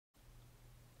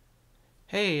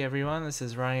Hey everyone, this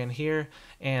is Ryan here,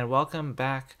 and welcome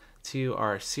back to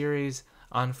our series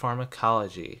on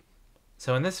pharmacology.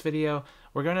 So in this video,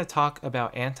 we're going to talk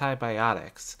about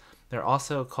antibiotics. They're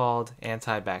also called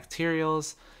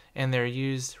antibacterials, and they're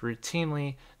used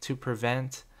routinely to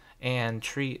prevent and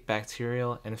treat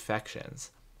bacterial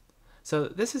infections. So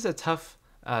this is a tough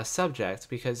subject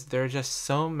because there are just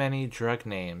so many drug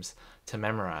names to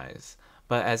memorize.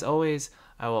 But as always,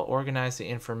 I will organize the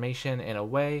information in a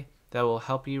way that will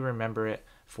help you remember it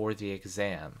for the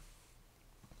exam.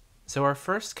 So our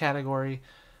first category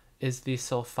is the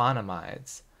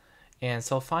sulfonamides. And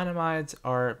sulfonamides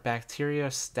are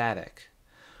bacteriostatic,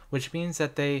 which means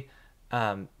that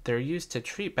they're used to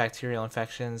treat bacterial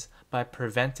infections by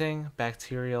preventing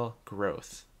bacterial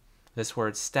growth. This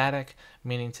word static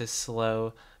meaning to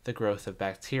slow the growth of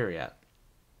bacteria.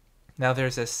 Now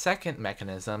there's a second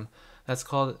mechanism that's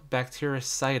called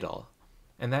bactericidal,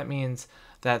 and that means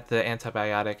that the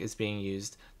antibiotic is being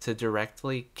used to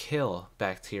directly kill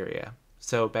bacteria.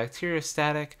 So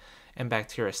bacteriostatic and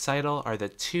bactericidal are the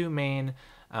two main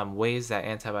ways that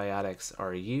antibiotics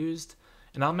are used.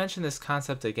 And I'll mention this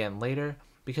concept again later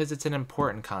because it's an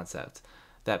important concept,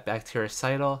 that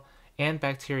bactericidal and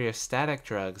bacteriostatic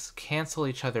drugs cancel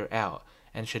each other out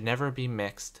and should never be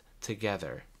mixed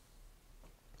together.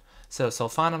 So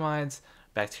sulfonamides,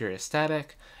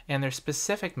 bacteriostatic, and their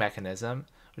specific mechanism,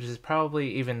 which is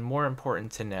probably even more important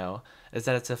to know, is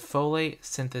that it's a folate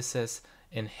synthesis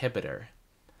inhibitor.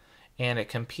 And it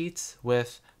competes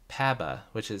with PABA,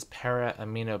 which is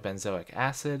para-aminobenzoic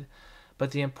acid.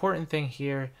 But the important thing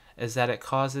here is that it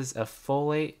causes a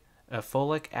folic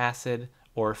acid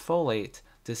or folate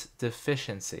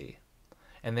deficiency,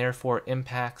 and therefore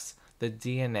impacts the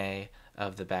DNA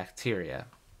of the bacteria.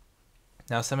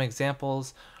 Now some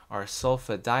examples are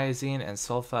sulfadiazine and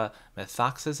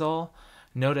sulfamethoxazole.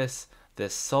 Notice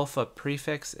this sulfa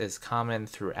prefix is common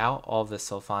throughout all the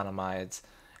sulfonamides,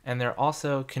 and they're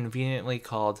also conveniently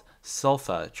called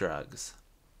sulfa drugs.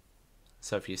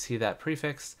 So if you see that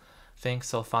prefix, think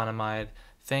sulfonamide,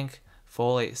 think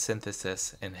folate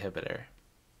synthesis inhibitor.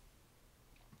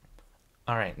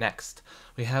 Alright, next,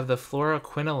 we have the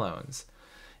fluoroquinolones,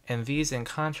 and these in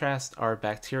contrast are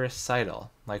bactericidal.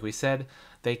 Like we said,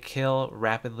 they kill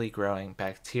rapidly growing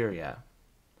bacteria.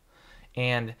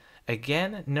 And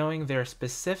again, knowing their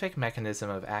specific mechanism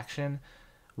of action,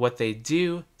 what they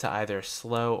do to either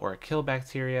slow or kill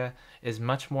bacteria is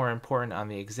much more important on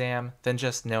the exam than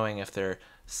just knowing if they're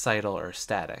cidal or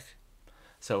static.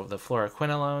 So the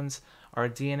fluoroquinolones are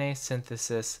DNA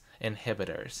synthesis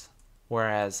inhibitors,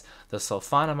 whereas the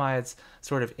sulfonamides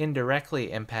sort of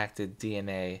indirectly impacted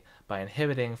DNA by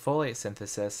inhibiting folate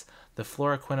synthesis. The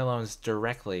fluoroquinolones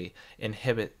directly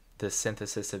inhibit the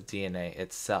synthesis of DNA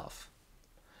itself.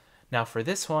 Now for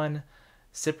this one,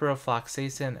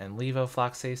 ciprofloxacin and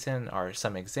levofloxacin are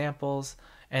some examples,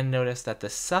 and notice that the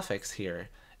suffix here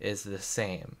is the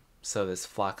same. So this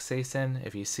floxacin,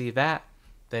 if you see that,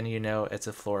 then you know it's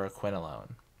a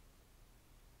fluoroquinolone.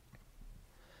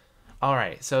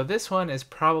 Alright, so this one is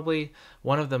probably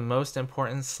one of the most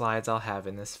important slides I'll have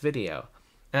in this video.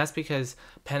 And that's because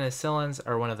penicillins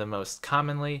are one of the most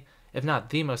commonly, if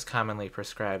not the most commonly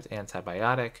prescribed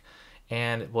antibiotic,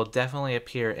 and will definitely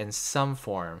appear in some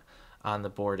form on the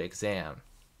board exam.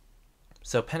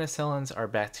 So penicillins are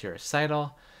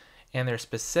bactericidal, and their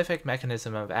specific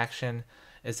mechanism of action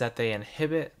is that they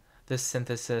inhibit the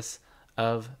synthesis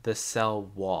of the cell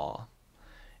wall.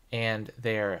 And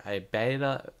they're a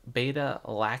beta-lactam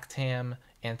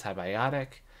antibiotic,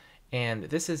 and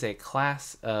this is a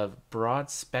class of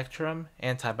broad-spectrum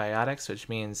antibiotics, which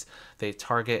means they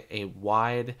target a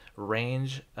wide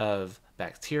range of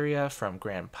bacteria from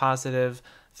gram-positive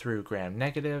through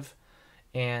gram-negative,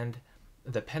 and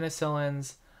the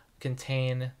penicillins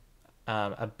contain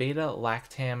a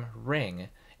beta-lactam ring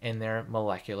in their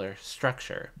molecular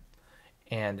structure,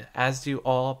 and as do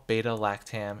all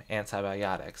beta-lactam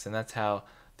antibiotics, and that's how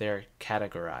they're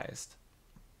categorized.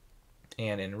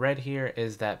 And in red here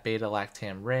is that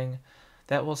beta-lactam ring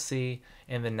that we'll see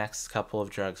in the next couple of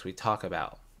drugs we talk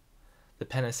about. The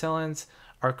penicillins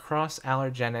are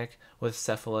cross-allergenic with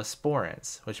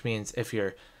cephalosporins, which means if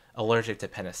you're allergic to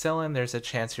penicillin, there's a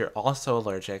chance you're also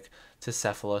allergic to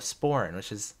cephalosporin,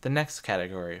 which is the next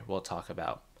category we'll talk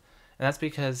about. And that's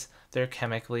because they're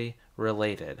chemically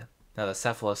related. Now the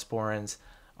cephalosporins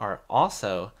are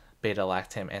also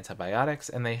beta-lactam antibiotics,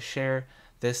 and they share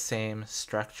this same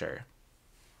structure.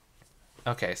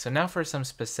 Okay, so now for some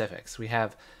specifics. We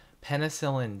have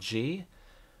penicillin G,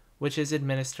 which is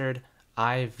administered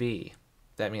IV.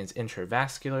 That means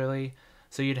intravascularly,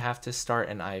 so you'd have to start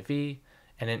an IV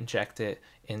and inject it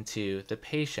into the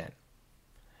patient.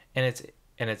 and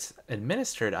it's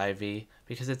administered IV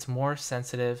because it's more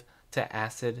sensitive to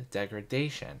acid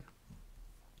degradation.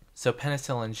 So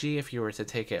penicillin G, if you were to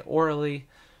take it orally,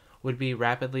 would be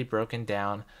rapidly broken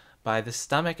down by the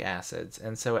stomach acids,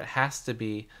 and so it has to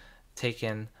be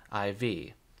taken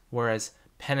IV. Whereas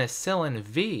penicillin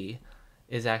V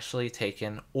is actually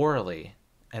taken orally,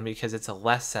 and because it's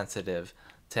less sensitive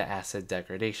to acid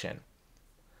degradation.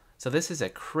 So this is a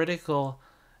critical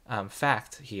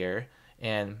fact here,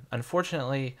 and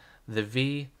unfortunately the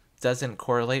V doesn't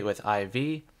correlate with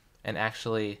IV, and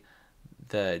actually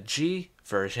the G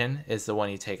version is the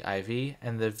one you take IV,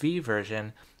 and the V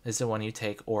version is the one you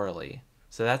take orally.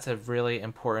 So that's a really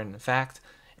important fact,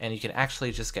 and you can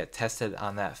actually just get tested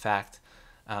on that fact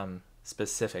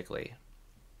specifically.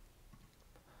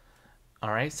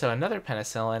 All right, so another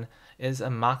penicillin is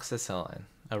amoxicillin,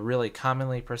 a really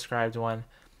commonly prescribed one,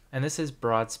 and this is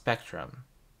broad spectrum.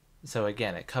 So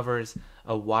again, it covers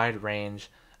a wide range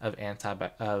of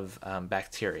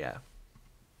bacteria.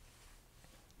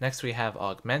 Next we have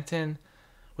augmentin,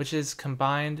 which is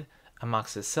combined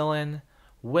amoxicillin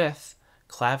with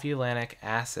clavulanic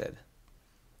acid.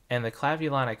 And the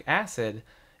clavulanic acid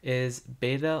is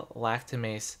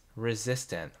beta-lactamase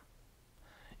resistant.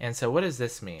 And so what does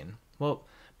this mean? Well,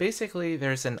 basically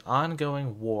there's an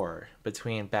ongoing war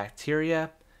between bacteria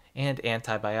and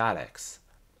antibiotics.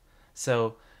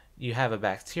 So you have a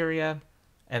bacteria,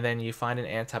 and then you find an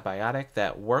antibiotic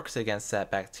that works against that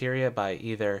bacteria by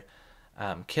either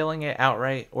killing it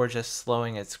outright or just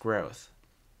slowing its growth.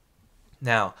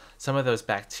 Now, some of those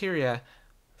bacteria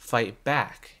fight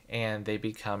back and they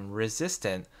become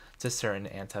resistant to certain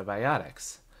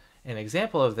antibiotics. An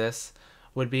example of this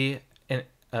would be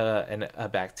a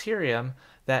bacterium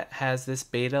that has this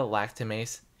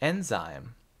beta-lactamase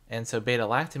enzyme. And so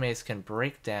beta-lactamase can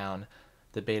break down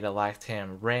the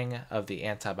beta-lactam ring of the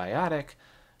antibiotic,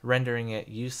 rendering it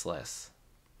useless.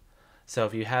 So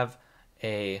if you have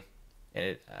a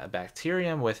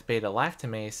bacterium with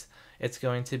beta-lactamase, it's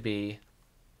going to be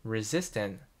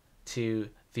resistant to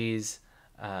these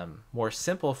more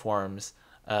simple forms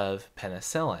of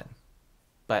penicillin.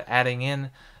 But adding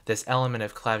in this element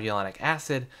of clavulanic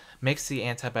acid makes the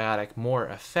antibiotic more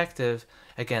effective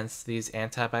against these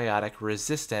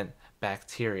antibiotic-resistant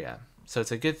bacteria. So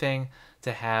it's a good thing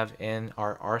to have in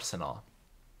our arsenal.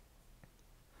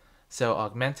 So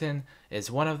augmentin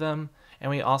is one of them, and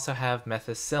we also have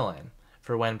methicillin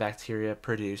for when bacteria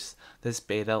produce this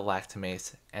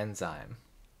beta-lactamase enzyme.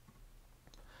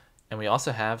 And we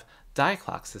also have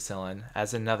dicloxacillin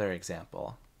as another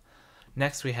example.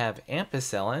 Next we have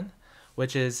ampicillin,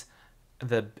 which has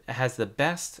the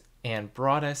best and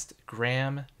broadest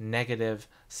gram-negative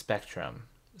spectrum.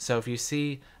 So if you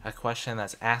see a question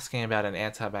that's asking about an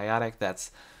antibiotic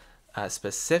that's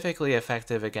specifically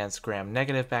effective against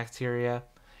gram-negative bacteria,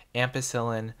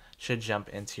 ampicillin should jump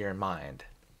into your mind.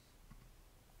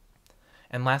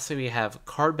 And lastly, we have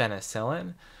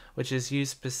carbenicillin, which is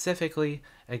used specifically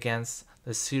against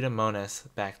the Pseudomonas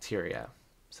bacteria.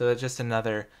 So that's just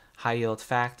another high-yield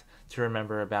fact to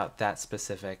remember about that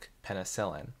specific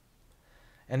penicillin.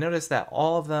 And notice that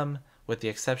all of them, with the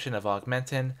exception of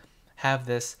augmentin, have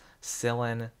this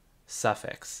 -cillin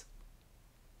suffix.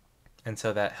 And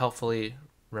so that helpfully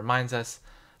reminds us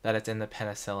that it's in the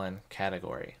penicillin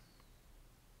category.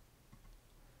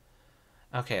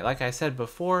 Okay, like I said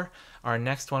before, our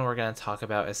next one we're going to talk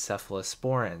about is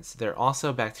cephalosporins. They're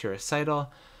also bactericidal.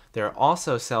 They're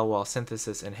also cell wall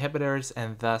synthesis inhibitors,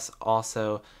 and thus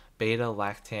also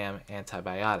beta-lactam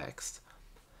antibiotics.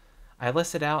 I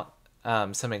listed out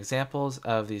some examples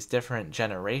of these different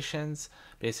generations.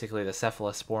 Basically, the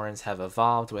cephalosporins have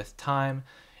evolved with time,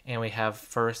 and we have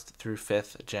 1st through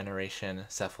 5th generation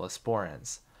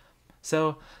cephalosporins.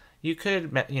 So you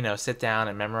could, sit down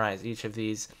and memorize each of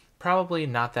these. Probably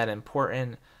not that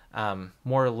important,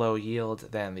 more low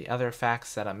yield than the other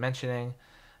facts that I'm mentioning,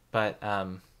 but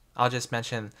I'll just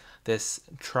mention this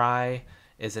tri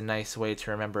is a nice way to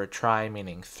remember tri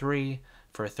meaning 3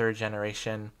 for 3rd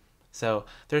generation. So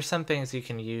there's some things you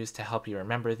can use to help you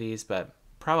remember these, but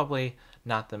probably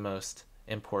not the most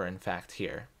important fact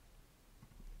here.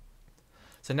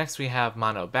 So next we have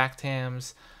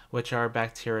monobactams, which are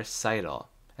bactericidal.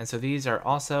 And so these are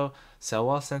also cell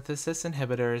wall synthesis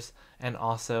inhibitors and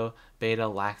also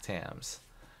beta-lactams.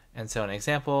 And so an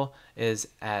example is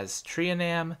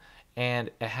aztreonam, and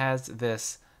it has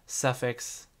this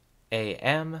suffix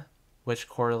am, which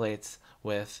correlates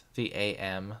with the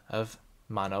am of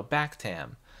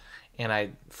monobactam. And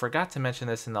I forgot to mention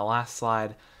this in the last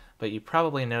slide, but you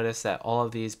probably noticed that all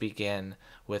of these begin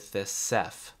with this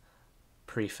ceph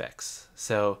prefix.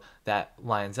 So that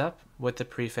lines up with the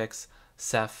prefix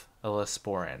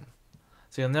cephalosporin.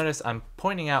 So you'll notice I'm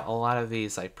pointing out a lot of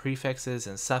these like prefixes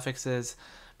and suffixes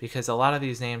because a lot of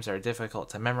these names are difficult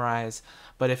to memorize,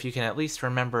 but if you can at least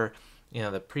remember,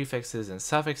 the prefixes and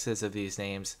suffixes of these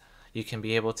names, you can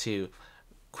be able to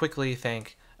quickly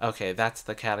think, okay, that's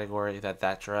the category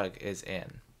that drug is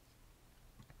in.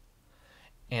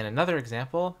 And another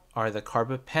example are the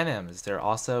carbapenems. They're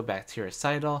also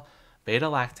bactericidal,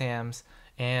 beta-lactams,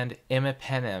 and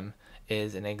imipenem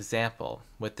is an example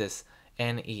with this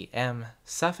NEM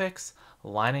suffix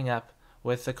lining up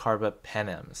with the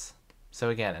carbapenems. So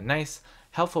again, a nice,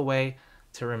 helpful way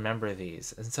to remember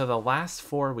these. And so the last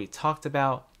four we talked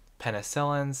about,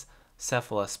 penicillins,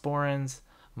 cephalosporins,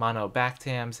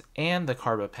 monobactams, and the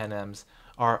carbapenems,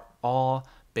 are all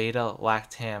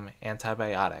beta-lactam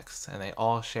antibiotics, and they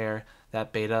all share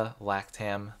that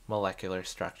beta-lactam molecular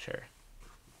structure.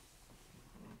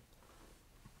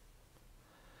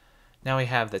 Now we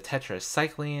have the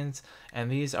tetracyclines,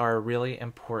 and these are a really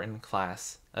important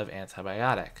class of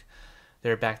antibiotic.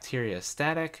 They're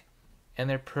bacteriostatic, and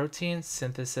they're protein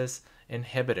synthesis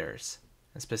inhibitors.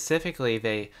 And specifically,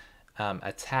 they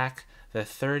attack the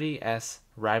 30S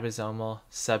ribosomal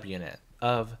subunit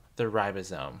of the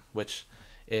ribosome, which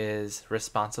is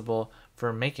responsible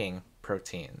for making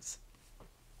proteins.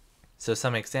 So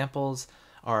some examples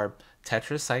are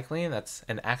tetracycline, that's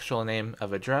an actual name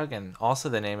of a drug and also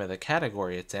the name of the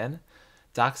category it's in,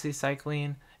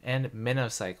 doxycycline, and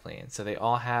minocycline. So they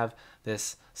all have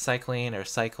this cycline or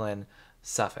cyclin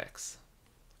suffix.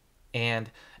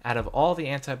 And out of all the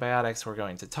antibiotics we're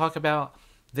going to talk about,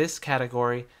 this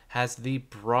category has the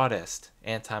broadest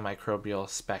antimicrobial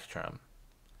spectrum.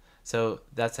 So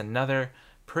that's another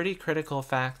pretty critical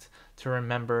fact to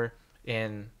remember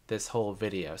in this whole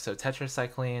video. So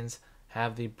tetracyclines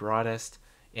have the broadest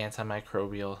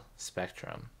antimicrobial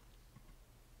spectrum.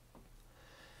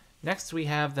 Next we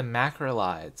have the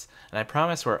macrolides, and I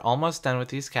promise we're almost done with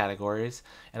these categories,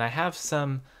 and I have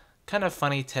some kind of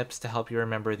funny tips to help you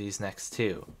remember these next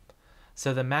two.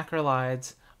 So the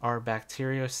macrolides are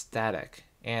bacteriostatic,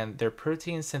 and they're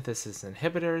protein synthesis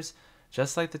inhibitors,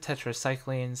 just like the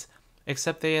tetracyclines,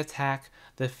 except they attack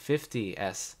the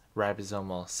 50S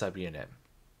ribosomal subunit.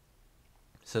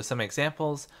 So some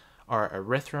examples are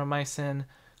erythromycin,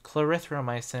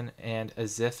 clarithromycin, and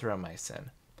azithromycin.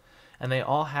 And they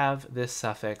all have this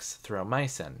suffix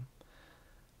thromycin.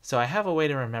 So I have a way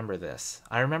to remember this.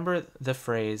 I remember the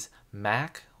phrase,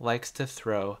 Mac likes to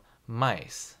throw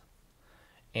mice.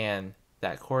 And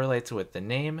that correlates with the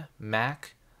name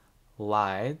Mac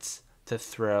lides to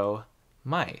throw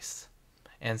mice.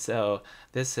 And so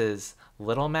this is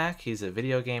Little Mac, he's a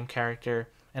video game character,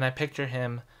 and I picture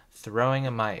him throwing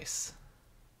a mice,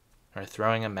 or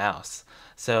throwing a mouse.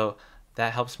 So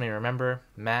that helps me remember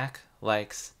Mac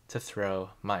likes to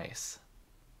throw mice.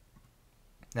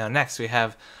 Now next we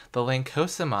have the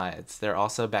lincosamides. They're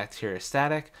also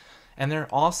bacteriostatic, and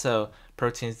they're also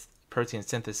protein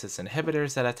synthesis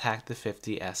inhibitors that attack the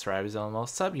 50S ribosomal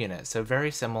subunit, so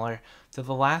very similar to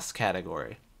the last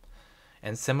category.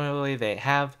 And similarly, they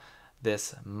have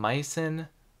this mycin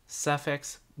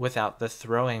suffix without the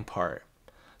throwing part.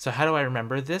 So how do I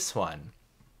remember this one?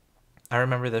 I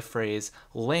remember the phrase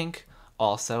link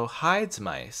also hides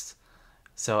mice.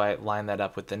 So I line that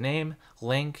up with the name,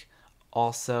 Link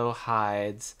also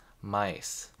hides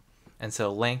mice. And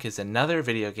so Link is another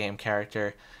video game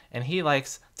character, and he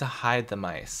likes to hide the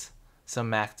mice, so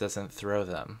Mac doesn't throw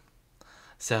them.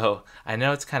 So I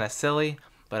know it's kind of silly,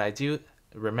 but I do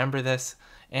remember this,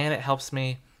 and it helps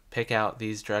me pick out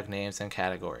these drug names and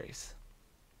categories.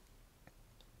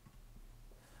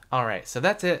 Alright, so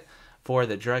that's it for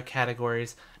the drug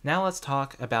categories. Now let's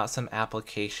talk about some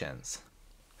applications.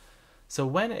 So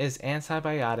when is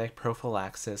antibiotic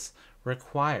prophylaxis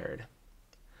required?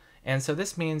 And so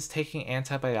this means taking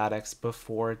antibiotics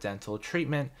before dental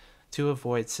treatment to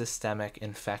avoid systemic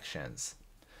infections.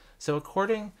 So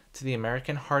according to the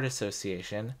American Heart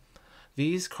Association,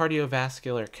 these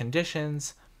cardiovascular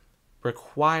conditions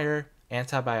require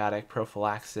antibiotic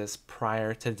prophylaxis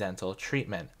prior to dental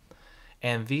treatment.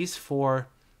 And these four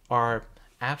are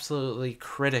absolutely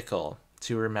critical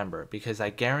to remember, because I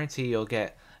guarantee you'll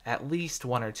get at least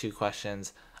 1 or 2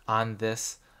 questions on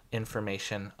this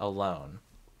information alone.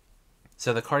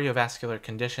 So the cardiovascular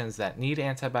conditions that need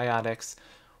antibiotics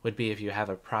would be if you have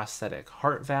a prosthetic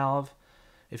heart valve,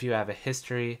 if you have a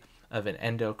history of an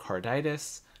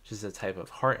endocarditis, which is a type of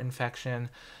heart infection,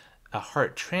 a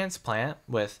heart transplant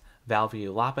with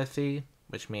valvulopathy,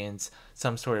 which means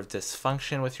some sort of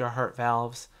dysfunction with your heart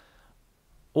valves,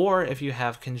 or if you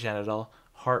have congenital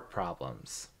heart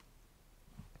problems.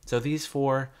 So these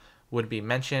four would be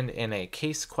mentioned in a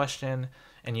case question,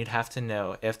 and you'd have to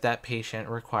know if that patient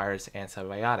requires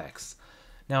antibiotics.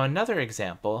 Now, another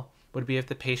example would be if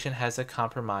the patient has a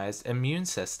compromised immune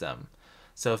system.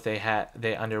 So if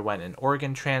they underwent an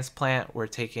organ transplant, we're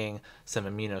taking some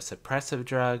immunosuppressive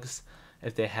drugs.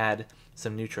 If they had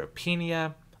some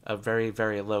neutropenia, a very,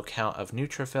 very low count of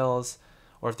neutrophils,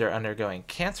 or if they're undergoing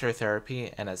cancer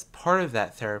therapy and as part of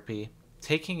that therapy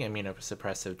taking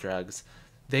immunosuppressive drugs,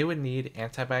 they would need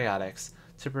antibiotics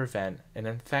to prevent an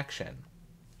infection.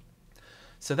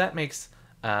 So that makes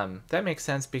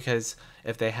sense because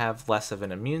if they have less of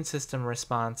an immune system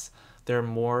response, they're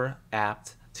more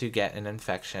apt to get an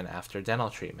infection after dental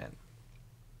treatment.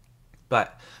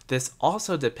 But this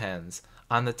also depends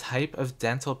on the type of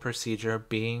dental procedure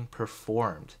being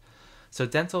performed. So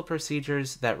dental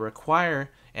procedures that require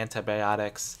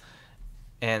antibiotics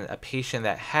and a patient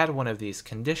that had one of these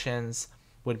conditions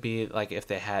would be like if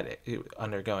they had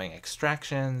undergoing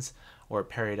extractions or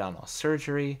periodontal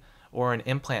surgery or an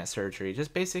implant surgery,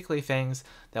 just basically things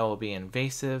that will be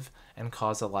invasive and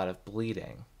cause a lot of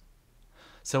bleeding.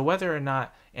 So whether or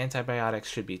not antibiotics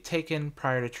should be taken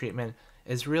prior to treatment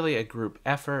is really a group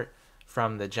effort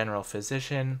from the general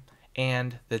physician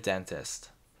and the dentist.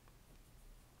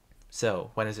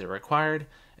 So when is it required?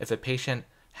 If a patient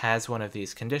has one of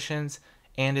these conditions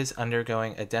and is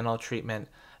undergoing a dental treatment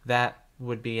that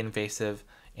would be invasive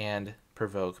and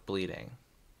provoke bleeding.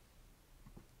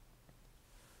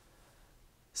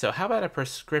 So how about a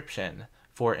prescription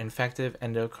for infective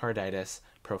endocarditis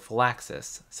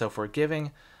prophylaxis? So if we're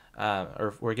giving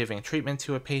treatment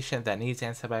to a patient that needs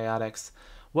antibiotics,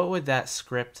 what would that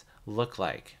script look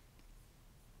like?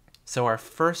 So our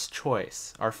first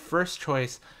choice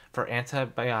for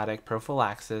antibiotic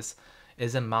prophylaxis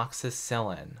is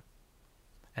amoxicillin.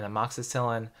 And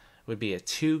amoxicillin would be a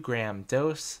 2-gram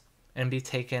dose and be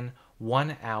taken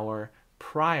 1 hour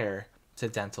prior to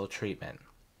dental treatment.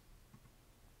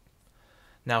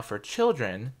 Now for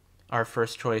children, our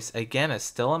first choice again is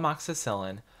still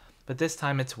amoxicillin, but this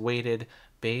time it's weighted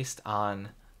based on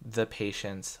the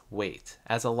patient's weight,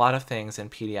 as a lot of things in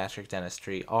pediatric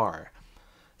dentistry are.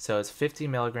 So it's 50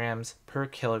 milligrams per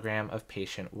kilogram of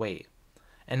patient weight,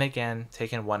 and again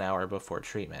taken 1 hour before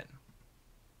treatment.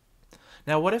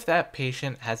 Now what if that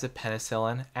patient has a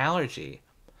penicillin allergy?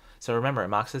 So remember,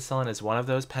 amoxicillin is one of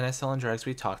those penicillin drugs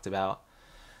we talked about.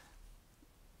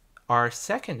 Our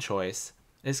second choice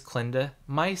is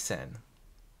clindamycin.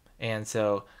 And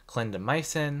so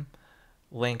clindamycin,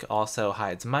 Link also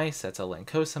hides mice, that's a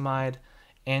lincosamide,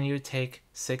 and you take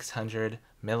 600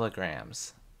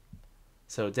 milligrams.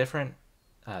 So different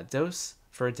dose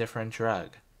for a different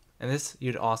drug. And this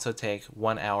you'd also take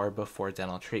 1 hour before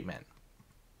dental treatment.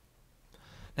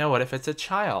 Now what if it's a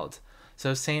child?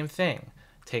 So same thing,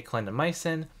 take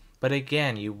clindamycin, but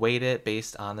again you weight it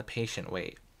based on the patient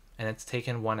weight, and it's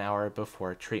taken 1 hour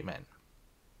before treatment.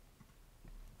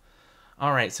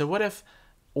 Alright, so what if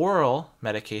oral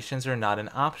medications are not an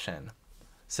option?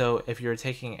 So if you're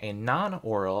taking a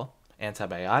non-oral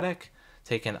antibiotic,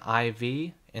 take an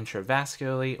IV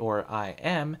intravascularly or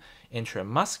IM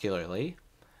intramuscularly,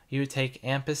 you would take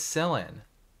ampicillin.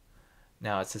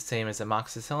 Now it's the same as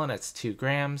amoxicillin, it's 2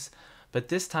 grams, but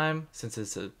this time, since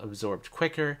it's absorbed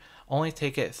quicker, only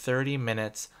take it 30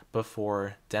 minutes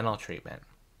before dental treatment.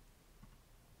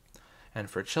 And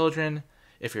for children,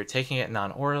 if you're taking it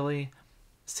non-orally,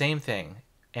 same thing,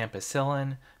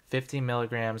 ampicillin, 50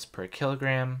 milligrams per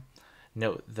kilogram.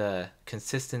 Note the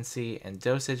consistency and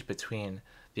dosage between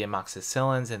the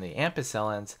amoxicillins and the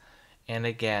ampicillins, and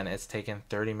again, it's taken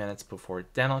 30 minutes before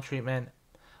dental treatment,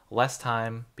 less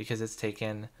time because it's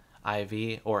taken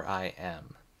IV or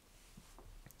IM.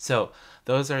 So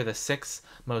those are the 6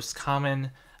 most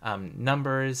common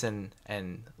numbers and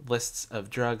lists of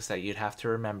drugs that you'd have to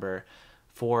remember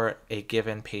for a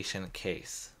given patient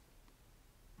case.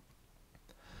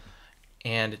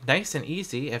 And nice and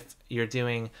easy if you're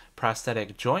doing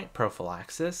prosthetic joint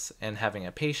prophylaxis and having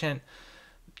a patient,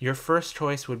 your first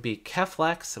choice would be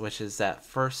Keflex, which is that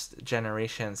first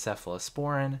generation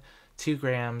cephalosporin, 2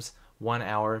 grams, 1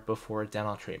 hour before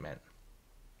dental treatment.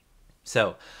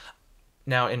 So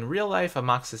now in real life,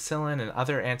 amoxicillin and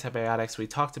other antibiotics we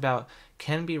talked about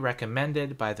can be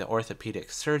recommended by the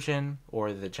orthopedic surgeon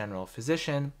or the general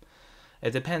physician. It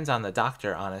depends on the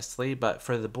doctor, honestly, but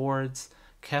for the boards,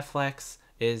 Keflex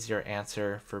is your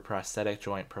answer for prosthetic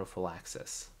joint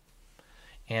prophylaxis.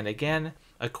 And again,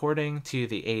 according to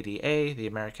the ADA, the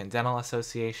American Dental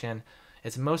Association,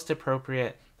 it's most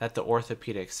appropriate that the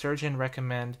orthopedic surgeon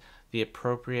recommend the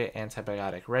appropriate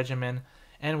antibiotic regimen,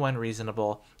 and when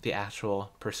reasonable, the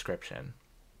actual prescription.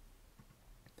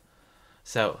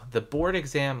 So the board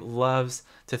exam loves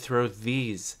to throw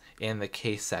these in the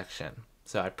case section.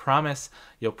 So I promise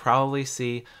you'll probably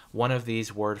see one of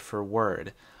these word for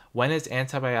word. When is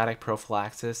antibiotic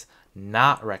prophylaxis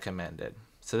not recommended?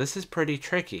 So this is pretty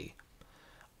tricky.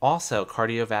 Also,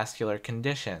 cardiovascular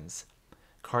conditions.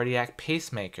 Cardiac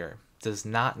pacemaker does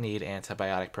not need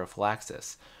antibiotic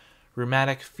prophylaxis.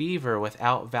 Rheumatic fever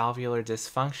without valvular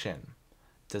dysfunction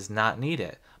does not need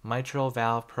it. Mitral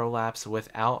valve prolapse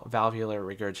without valvular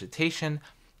regurgitation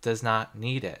does not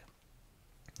need it.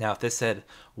 Now, if this said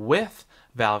with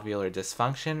valvular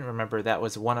dysfunction, remember that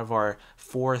was one of our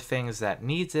 4 things that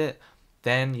needs it,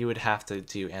 then you would have to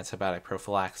do antibiotic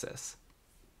prophylaxis.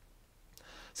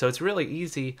 So it's really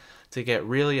easy to get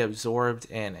really absorbed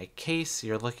in a case.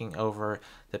 You're looking over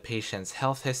the patient's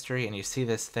health history and you see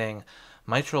this thing,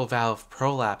 mitral valve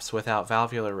prolapse without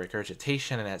valvular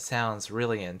regurgitation, and it sounds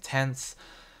really intense.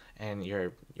 And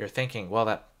you're thinking, well,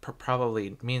 that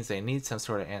probably means they need some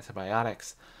sort of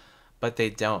antibiotics, but they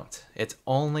don't. It's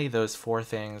only those 4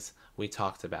 things we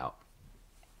talked about.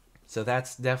 So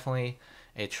that's definitely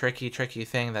a tricky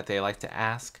thing that they like to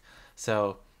ask.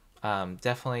 So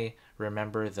definitely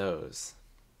remember those.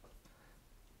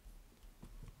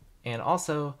 And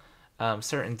also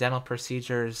certain dental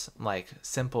procedures like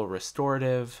simple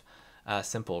restorative,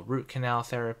 simple root canal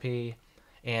therapy,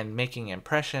 and making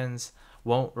impressions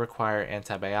won't require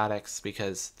antibiotics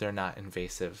because they're not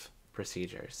invasive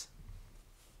procedures.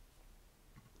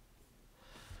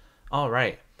 All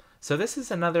right, so this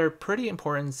is another pretty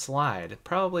important slide.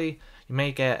 Probably you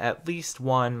may get at least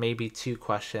 1, maybe 2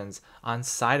 questions on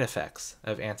side effects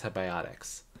of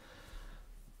antibiotics.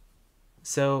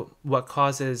 So what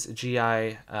causes GI,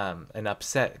 an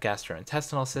upset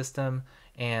gastrointestinal system,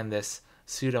 and this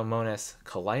Pseudomonas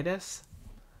colitis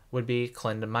would be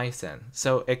clindamycin.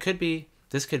 So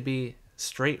this could be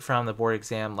straight from the board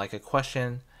exam, like a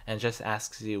question, and just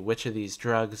asks you which of these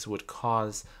drugs would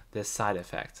cause this side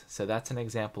effect. So that's an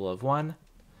example of one.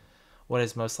 What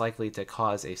is most likely to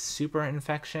cause a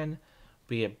superinfection?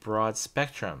 Be a broad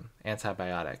spectrum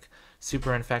antibiotic.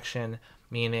 Superinfection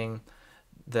meaning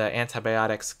the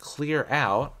antibiotics clear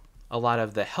out a lot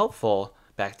of the helpful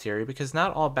bacteria, because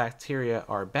not all bacteria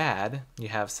are bad. You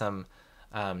have some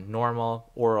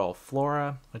normal oral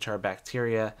flora, which are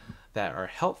bacteria that are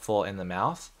helpful in the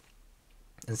mouth.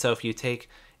 And so if you take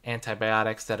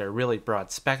antibiotics that are really broad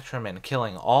spectrum and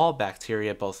killing all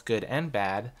bacteria, both good and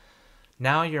bad,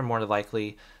 now you're more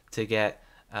likely to get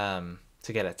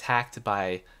attacked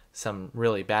by some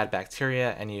really bad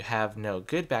bacteria, and you have no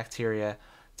good bacteria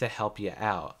to help you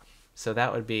out. So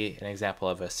that would be an example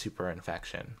of a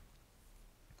superinfection.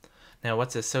 Now,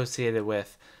 what's associated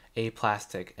with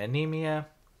aplastic anemia?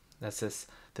 That's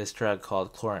this drug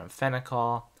called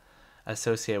chloramphenicol.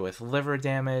 Associated with liver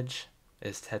damage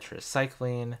is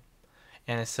tetracycline.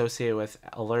 And associated with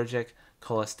allergic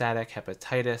cholestatic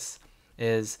hepatitis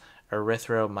is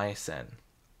erythromycin.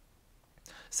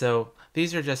 So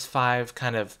these are just 5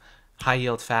 kind of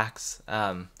high-yield facts.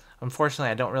 Unfortunately,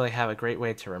 I don't really have a great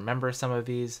way to remember some of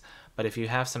these, but if you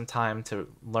have some time to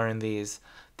learn these,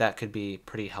 that could be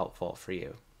pretty helpful for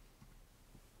you.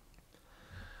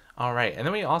 All right, and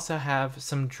then we also have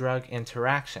some drug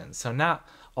interactions. So not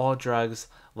all drugs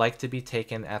like to be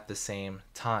taken at the same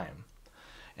time.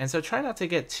 And so try not to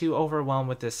get too overwhelmed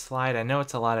with this slide. I know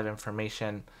it's a lot of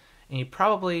information, and you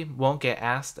probably won't get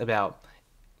asked about,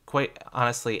 quite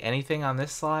honestly, anything on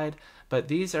this slide, but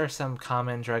these are some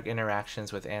common drug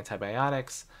interactions with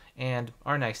antibiotics and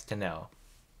are nice to know.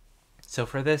 So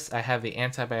for this, I have the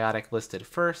antibiotic listed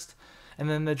first, and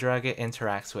then the drug it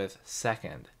interacts with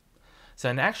second. So,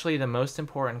 and actually the most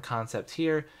important concept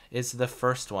here is the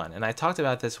first one. And I talked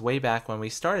about this way back when we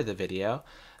started the video,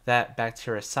 that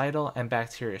bactericidal and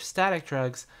bacteriostatic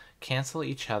drugs cancel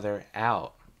each other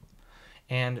out.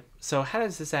 And so how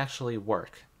does this actually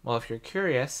work? Well, if you're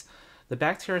curious, the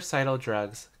bactericidal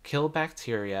drugs kill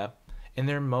bacteria in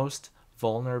their most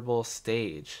vulnerable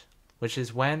stage, which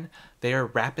is when they are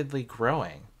rapidly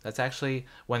growing. That's actually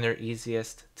when they're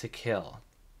easiest to kill.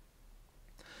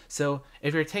 So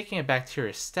if you're taking a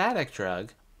bacteriostatic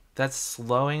drug, that's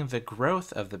slowing the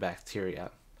growth of the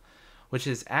bacteria, which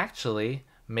is actually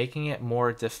making it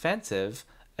more defensive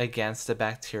against a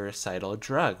bactericidal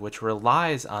drug, which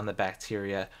relies on the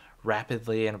bacteria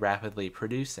rapidly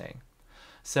producing.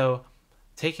 So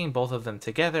taking both of them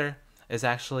together is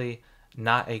actually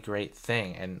not a great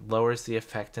thing and lowers the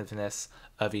effectiveness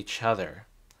of each other.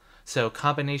 So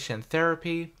combination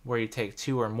therapy, where you take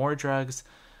 2 or more drugs,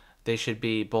 they should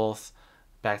be both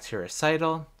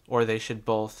bactericidal or they should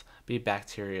both be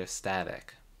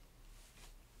bacteriostatic.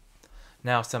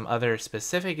 Now some other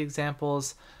specific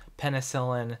examples: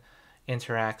 Penicillin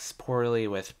interacts poorly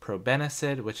with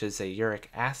probenecid, which is a uric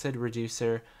acid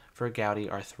reducer for gouty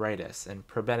arthritis, and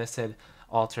probenecid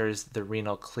alters the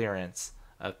renal clearance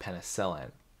of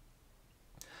penicillin.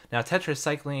 Now,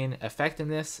 tetracycline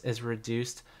effectiveness is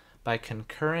reduced by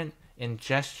concurrent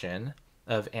ingestion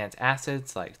of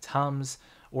antacids like Tums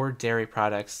or dairy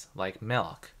products like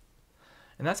milk.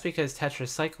 And that's because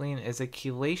tetracycline is a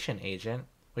chelation agent,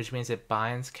 which means it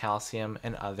binds calcium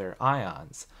and other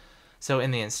ions. So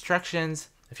in the instructions,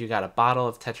 if you got a bottle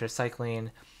of tetracycline,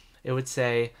 it would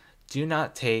say, do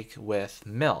not take with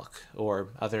milk or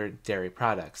other dairy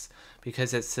products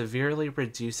because it severely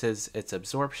reduces its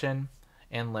absorption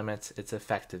and limits its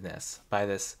effectiveness by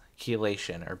this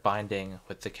chelation or binding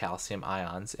with the calcium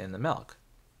ions in the milk.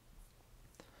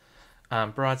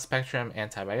 Broad spectrum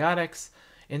antibiotics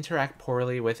interact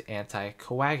poorly with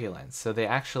anticoagulants. So they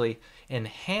actually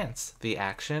enhance the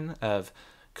action of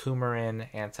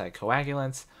coumarin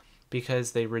anticoagulants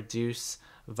because they reduce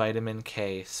vitamin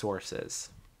K sources.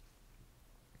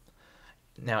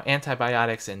 Now,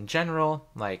 antibiotics in general,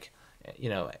 like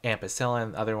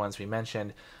ampicillin, other ones we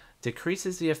mentioned,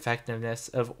 decreases the effectiveness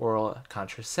of oral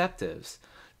contraceptives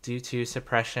due to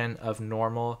suppression of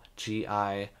normal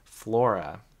GI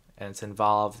flora, and it's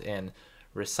involved in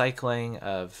recycling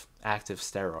of active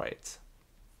steroids.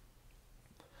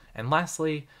 And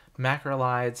lastly,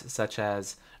 macrolides such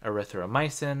as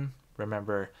erythromycin,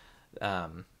 remember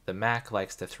the mac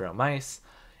likes to throw mice,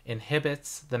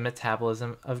 inhibits the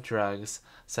metabolism of drugs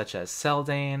such as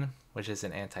Seldane, which is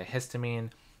an antihistamine,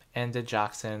 and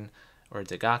digoxin,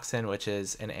 which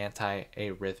is an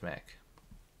antiarrhythmic.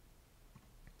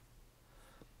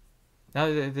 Now,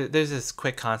 there's this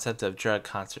quick concept of drug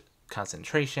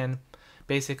concentration.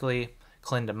 Basically,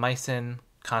 clindamycin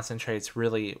concentrates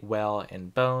really well in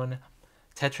bone.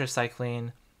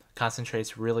 Tetracycline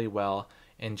concentrates really well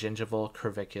in gingival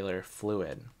crevicular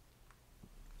fluid.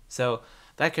 So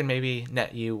that could maybe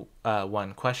net you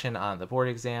one question on the board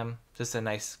exam. Just a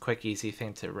nice, quick, easy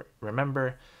thing to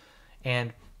remember.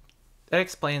 And that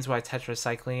explains why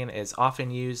tetracycline is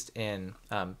often used in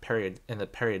the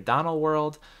periodontal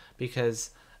world,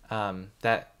 because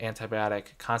that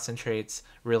antibiotic concentrates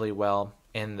really well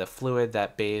in the fluid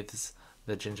that bathes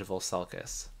the gingival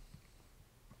sulcus.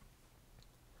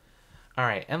 All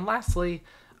right, and lastly,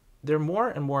 there are more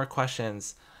and more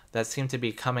questions that seem to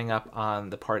be coming up on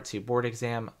the Part 2 board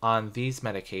exam on these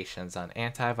medications, on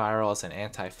antivirals and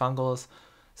antifungals,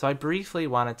 so I briefly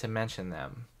wanted to mention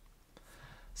them.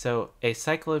 So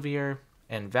acyclovir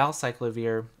and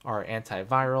valcyclovir are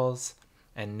antivirals,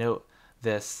 and note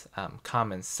this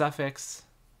common suffix,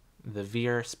 the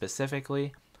vir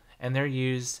specifically, and they're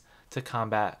used to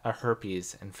combat a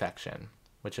herpes infection,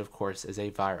 which of course is a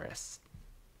virus.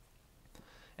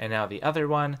 And now the other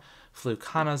one,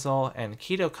 fluconazole and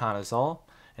ketoconazole,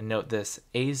 and note this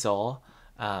azole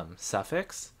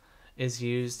suffix, is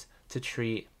used to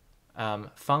treat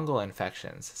fungal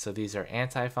infections. So these are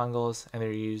antifungals, and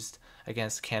they're used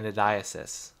against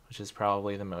candidiasis, which is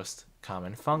probably the most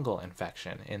common fungal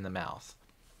infection in the mouth.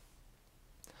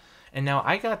 And now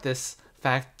I got this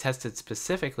fact tested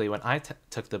specifically when I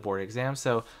took the board exam,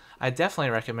 so I definitely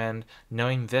recommend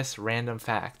knowing this random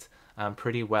fact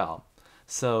pretty well.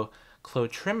 So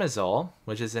clotrimazole,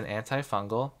 which is an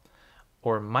antifungal,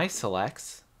 or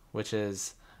Miselex, which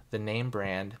is the name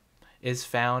brand, is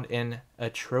found in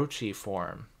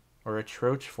atrochiform or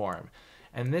atrochform.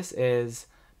 And this is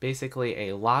basically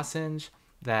a lozenge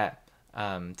that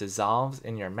dissolves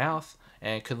in your mouth,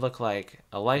 and it could look like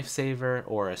a lifesaver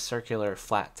or a circular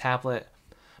flat tablet.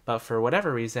 But for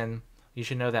whatever reason, you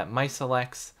should know that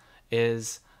Miselex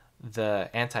is the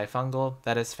antifungal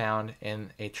that is found in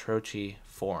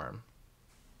atrochiform.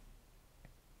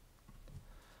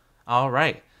 All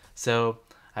right, so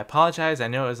I apologize. I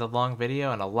know it was a long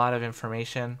video and a lot of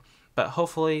information, but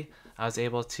hopefully I was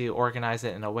able to organize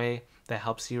it in a way that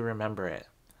helps you remember it.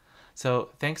 So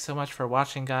thanks so much for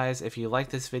watching, guys. If you like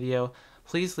this video,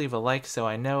 please leave a like so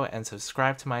I know, and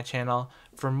subscribe to my channel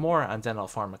for more on dental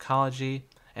pharmacology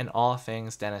and all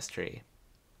things dentistry.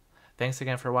 Thanks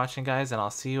again for watching, guys, and I'll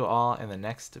see you all in the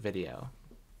next video.